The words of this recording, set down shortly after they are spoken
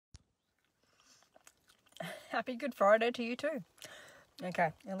Happy Good Friday to you too.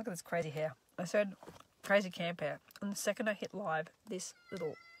 Okay, and look at this crazy hair. I said crazy camp hair. And the second I hit live, this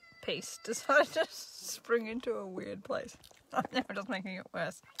little piece decided to spring into a weird place. I'm now just making it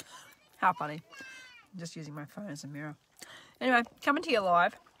worse. How funny. I'm just using my phone as a mirror. Anyway, coming to you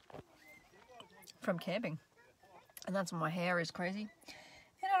live from camping. And that's why my hair is crazy.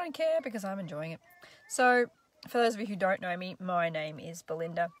 And I don't care because I'm enjoying it. So, for those of you who don't know me, my name is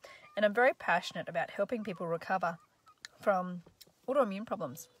Belinda. And I'm very passionate about helping people recover from autoimmune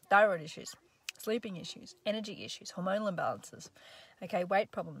problems, thyroid issues, sleeping issues, energy issues, hormonal imbalances, okay,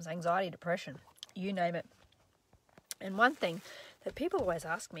 weight problems, anxiety, depression, you name it. And one thing that people always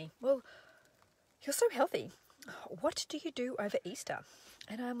ask me, well, you're so healthy. What do you do over Easter?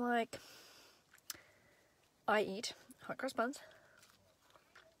 And I'm like, I eat hot cross buns.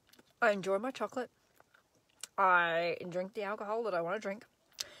 I enjoy my chocolate. I drink the alcohol that I want to drink.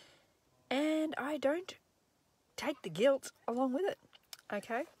 And I don't take the guilt along with it.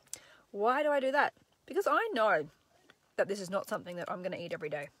 Okay? Why do I do that? Because I know that this is not something that I'm going to eat every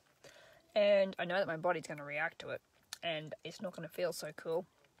day. And I know that my body's going to react to it. And it's not going to feel so cool.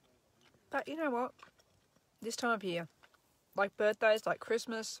 But you know what? This time of year, like birthdays, like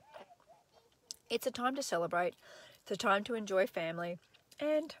Christmas, it's a time to celebrate. It's a time to enjoy family.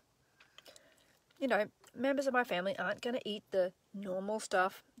 And, you know, members of my family aren't going to eat the normal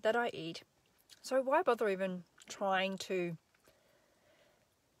stuff that I eat. So why bother even trying to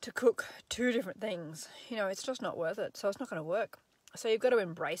cook two different things? You know, it's just not worth it. So it's not going to work. So you've got to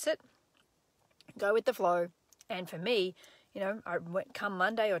embrace it. Go with the flow. And for me, you know, come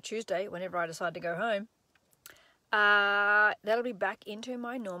Monday or Tuesday, whenever I decide to go home, that'll be back into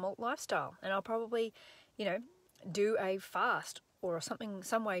my normal lifestyle. And I'll probably, you know, do a fast or something,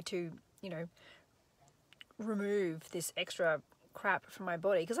 some way to, you know, remove this extra crap from my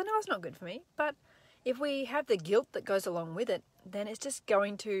body. Because I know it's not good for me. But if we have the guilt that goes along with it, then it's just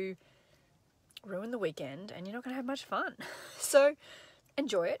going to ruin the weekend and you're not going to have much fun. So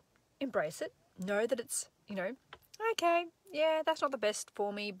enjoy it, embrace it, know that it's, you know, okay, yeah, that's not the best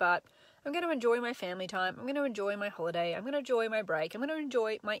for me, but I'm going to enjoy my family time. I'm going to enjoy my holiday. I'm going to enjoy my break. I'm going to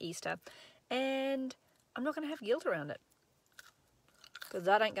enjoy my Easter. And I'm not going to have guilt around it. Because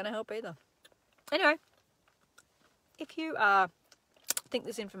that ain't going to help either. Anyway, if you think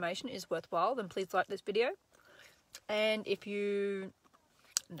this information is worthwhile, then please like this video. And if you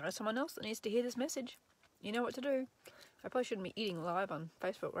know someone else that needs to hear this message, you know what to do. I probably shouldn't be eating live on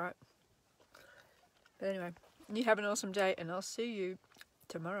Facebook, right? But anyway, you have an awesome day, and I'll see you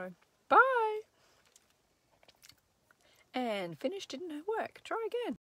tomorrow. Bye! And finish didn't work. Try again.